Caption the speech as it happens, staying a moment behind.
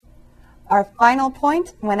our final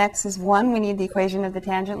point, when x is 1, we need the equation of the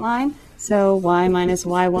tangent line. So y minus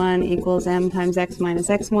y1 equals m times x minus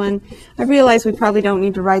x1. I realize we probably don't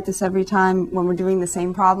need to write this every time when we're doing the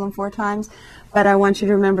same problem 4 times, but I want you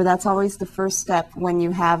to remember that's always the first step when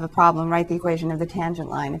you have a problem, write the equation of the tangent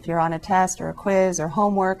line. If you're on a test or a quiz or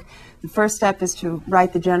homework, the first step is to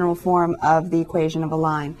write the general form of the equation of a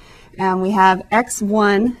line. And we have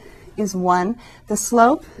x1 is 1. The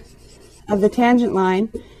slope of the tangent line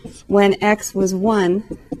when x was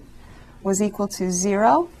 1 was equal to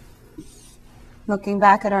 0. Looking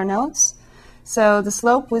back at our notes. So the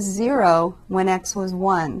slope was 0 when x was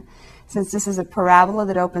 1. Since this is a parabola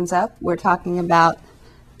that opens up, we're talking about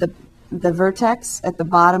the vertex at the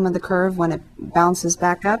bottom of the curve when it bounces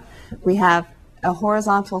back up. We have a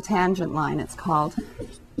horizontal tangent line, it's called.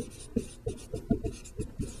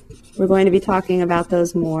 We're going to be talking about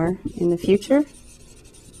those more in the future.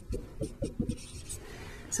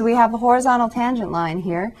 So we have a horizontal tangent line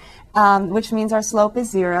here, which means our slope is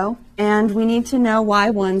 0, and we need to know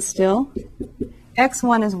y1 still.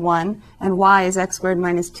 x1 is 1, and y is x squared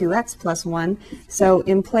minus 2x plus 1. So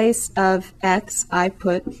in place of x, I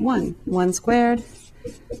put 1. 1 squared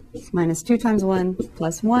minus 2 times 1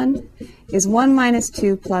 plus 1 is 1 minus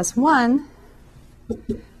 2 plus 1,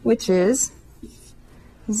 which is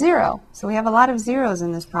 0. So we have a lot of zeros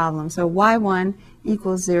in this problem. So y1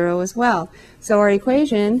 equals 0 as well. So our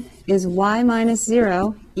equation is y minus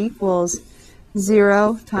 0 equals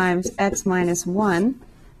 0 times x minus 1.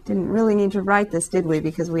 Didn't really need to write this, did we,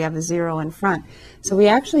 because we have a 0 in front. So we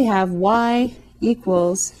actually have y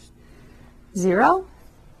equals 0.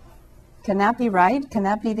 Can that be right? Can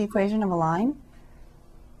that be the equation of a line?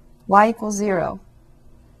 Y equals 0.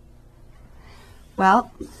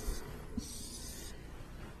 Well,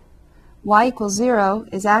 y equals 0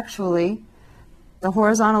 is actually the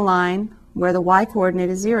horizontal line where the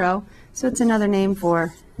y-coordinate is 0, so it's another name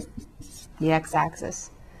for the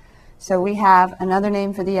x-axis. So we have another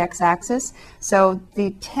name for the x-axis. So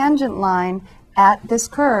the tangent line at this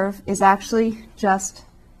curve is actually just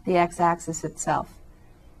the x-axis itself.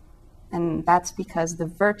 And that's because the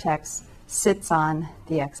vertex sits on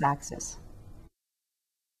the x-axis.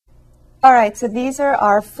 All right, so these are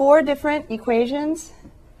our 4 different equations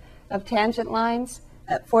of tangent lines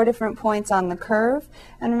at 4 different points on the curve.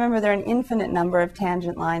 And remember, there are an infinite number of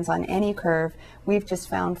tangent lines on any curve. We've just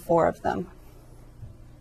found 4 of them.